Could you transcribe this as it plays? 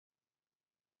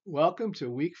Welcome to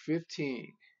week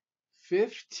 15.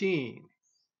 15,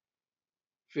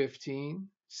 15,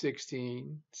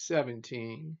 16,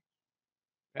 17.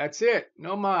 That's it.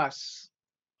 No mas.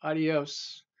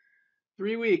 Adios.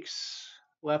 3 weeks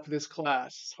left of this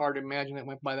class. It's hard to imagine it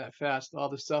went by that fast. All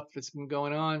the stuff that's been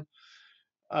going on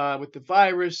with the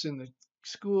virus and the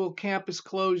school campus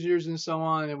closures and so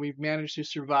on, and we've managed to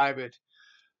survive it.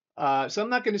 So I'm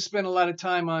not going to spend a lot of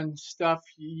time on stuff.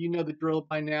 You know the drill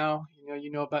by now. You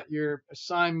know about your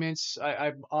assignments.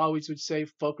 I always would say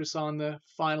focus on the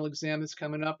final exam that's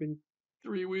coming up in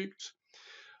 3 weeks.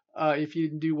 If you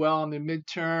didn't do well on the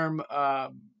midterm,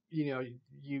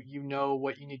 you know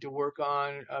what you need to work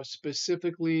on.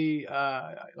 Specifically,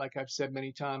 like I've said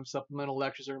many times, supplemental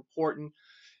lectures are important.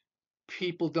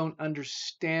 People don't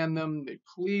understand them.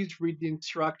 Please read the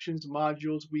instructions,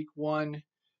 modules, week one.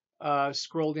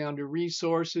 Scroll down to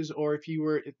resources, or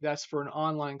if that's for an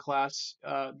online class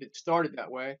that started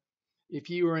that way. If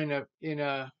you were in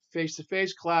a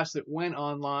face-to-face class that went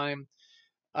online,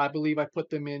 I believe I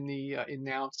put them in the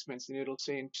announcements, and it'll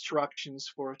say instructions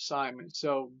for assignments.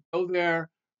 So go there,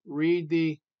 read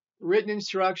the written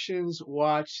instructions,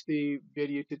 watch the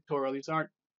video tutorial. These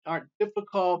aren't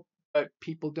difficult, but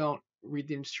people don't read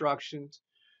the instructions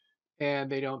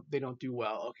and they don't do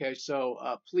well. Okay, so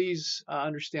please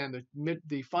understand that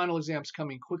the final exam's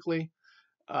coming quickly.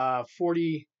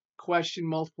 40 question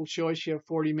multiple choice. You have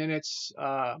 40 minutes.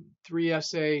 Three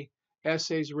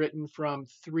essays written from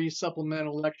three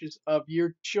supplemental lectures of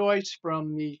your choice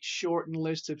from the shortened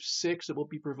list of 6 that will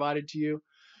be provided to you.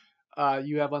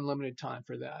 You have unlimited time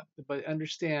for that, but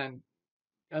understand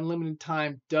unlimited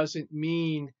time doesn't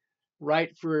mean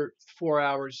write for 4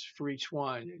 hours for each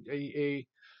one.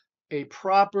 A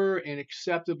proper and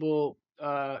acceptable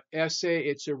essay.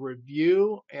 It's a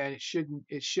review, and it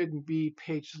shouldn't be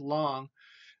page long.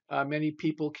 Many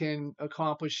people can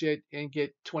accomplish it and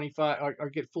get 25 or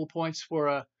get full points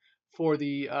for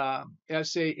the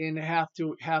essay in half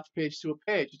page to a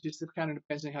page. It just kind of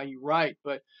depends on how you write.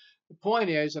 But the point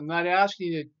is, I'm not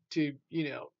asking you to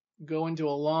go into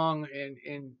a long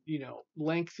and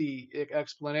lengthy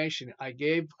explanation. I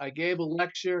gave a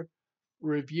lecture.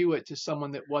 Review it to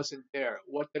someone that wasn't there.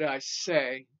 What did I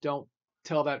say? Don't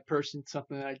tell that person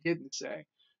something that I didn't say.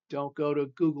 Don't go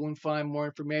to Google and find more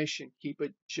information. Keep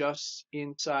it just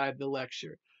inside the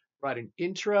lecture. Write an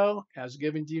intro as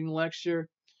given to you in the lecture,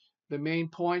 the main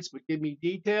points, but give me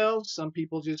details. Some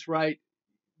people just write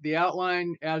the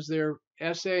outline as their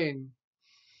essay, and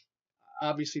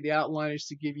obviously the outline is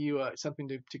to give you something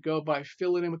to go by.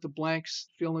 Fill it in with the blanks,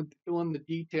 fill in the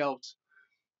details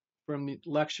from the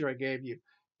lecture I gave you.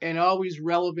 And always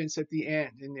relevance at the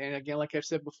end. And again, like I've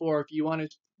said before, if you want to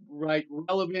write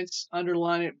relevance,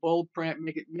 underline it, bold print,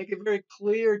 make it very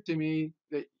clear to me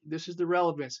that this is the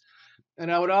relevance.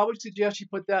 And I would always suggest you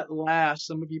put that last.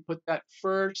 Some of you put that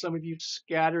first. Some of you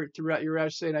scatter it throughout your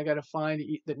essay, and I got to find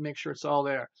it that make sure it's all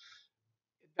there.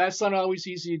 That's not always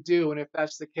easy to do, and if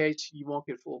that's the case, you won't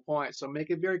get full points. So make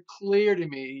it very clear to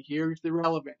me. Here's the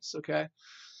relevance, okay?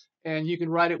 And you can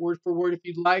write it word for word if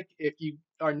you'd like. If you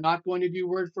are not going to do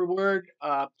word for word,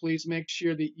 please make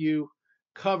sure that you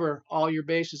cover all your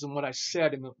bases and what I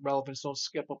said in the relevance. Don't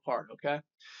skip a part, okay?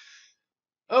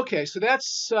 Okay, so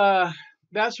that's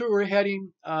where we're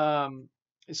heading.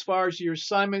 As far as your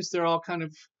assignments, they're all kind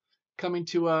of coming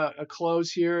to a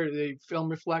close here. The film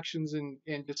reflections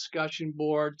and discussion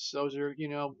boards, those are,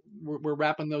 we're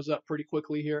wrapping those up pretty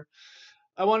quickly here.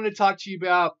 I wanted to talk to you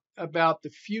about the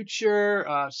future,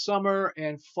 summer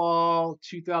and fall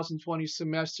 2020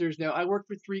 semesters. Now, I work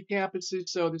for 3 campuses,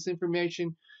 so this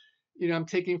information, I'm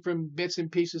taking from bits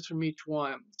and pieces from each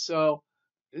one. So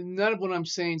none of what I'm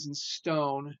saying is in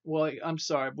stone. Well, I'm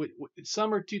sorry, but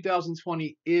summer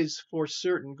 2020 is for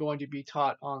certain going to be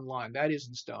taught online. That is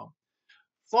in stone.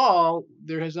 Fall,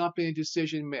 there has not been a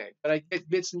decision made, but I get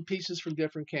bits and pieces from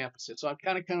different campuses. So I've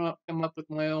kind of come up with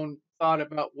my own thought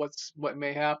about what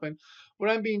may happen. What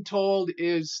I'm being told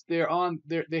is they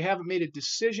haven't made a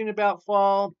decision about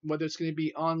fall, whether it's going to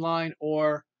be online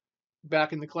or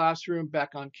back in the classroom, back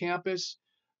on campus.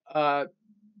 But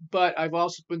I've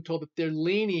also been told that they're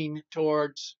leaning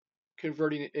towards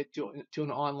converting it to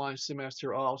an online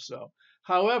semester also.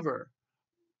 However,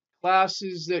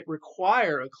 classes that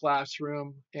require a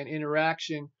classroom and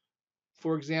interaction,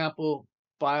 for example,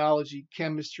 biology,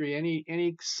 chemistry,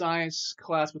 any science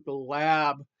class with a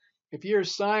lab. If you're a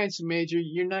science major,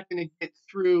 you're not going to get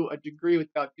through a degree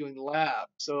without doing lab.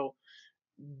 So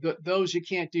those you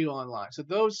can't do online. So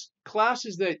those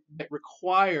classes that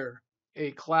require a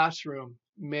classroom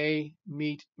may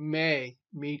meet in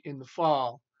the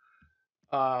fall,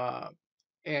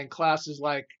 and classes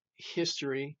like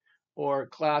history or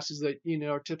classes that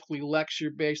are typically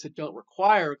lecture based that don't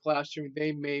require a classroom,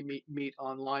 they may meet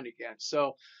online again.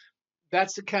 So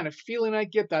that's the kind of feeling I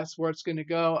get. That's where it's going to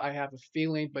go. I have a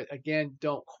feeling, but again,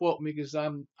 don't quote me because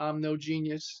I'm no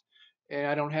genius and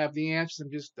I don't have the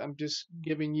answers. I'm just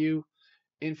giving you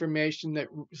information that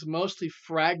is mostly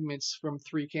fragments from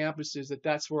 3 campuses.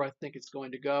 That's where I think it's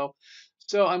going to go.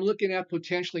 So I'm looking at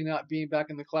potentially not being back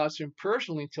in the classroom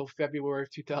personally until February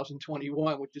of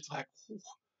 2021, which is like, whew,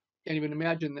 can't even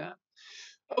imagine that.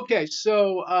 Okay,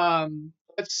 so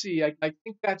let's see. I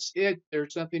think that's it.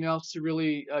 There's nothing else to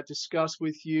really discuss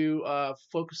with you.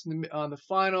 Focus on the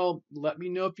final. Let me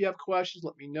know if you have questions.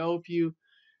 Let me know if you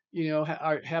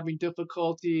are having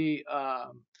difficulty.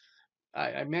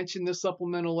 I mentioned the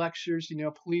supplemental lectures.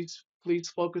 Please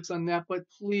focus on that. But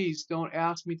please don't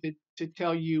ask me to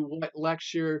tell you what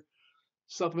lecture,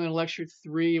 supplemental lecture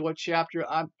 3, what chapter.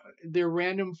 They're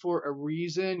random for a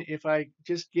reason. If I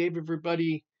just gave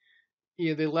everybody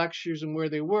the lectures and where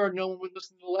they were, no one would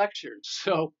listen to the lectures.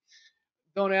 So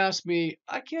don't ask me.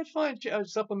 I can't find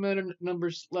supplemental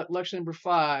lecture number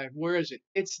 5. Where is it?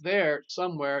 It's there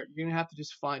somewhere. You're gonna have to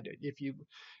just find it. If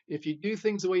you do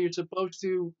things the way you're supposed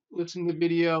to, listen to the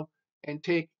video and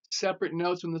take separate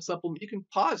notes from the supplement. You can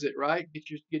pause it, right?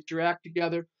 Get your act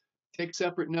together, take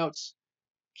separate notes,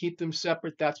 keep them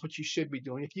separate. That's what you should be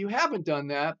doing. If you haven't done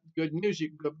that, good news, you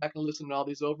can go back and listen to all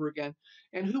these over again.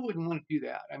 And who wouldn't want to do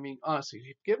that? I mean, honestly,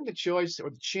 if given the choice or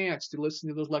the chance to listen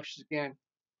to those lectures again,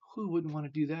 who wouldn't want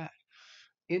to do that?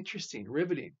 Interesting,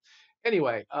 riveting.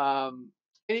 Anyway,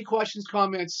 any questions,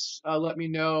 comments, let me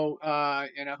know.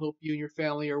 And I hope you and your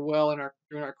family are well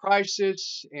during our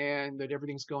crisis and that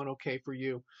everything's going okay for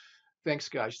you. Thanks,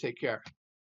 guys. Take care.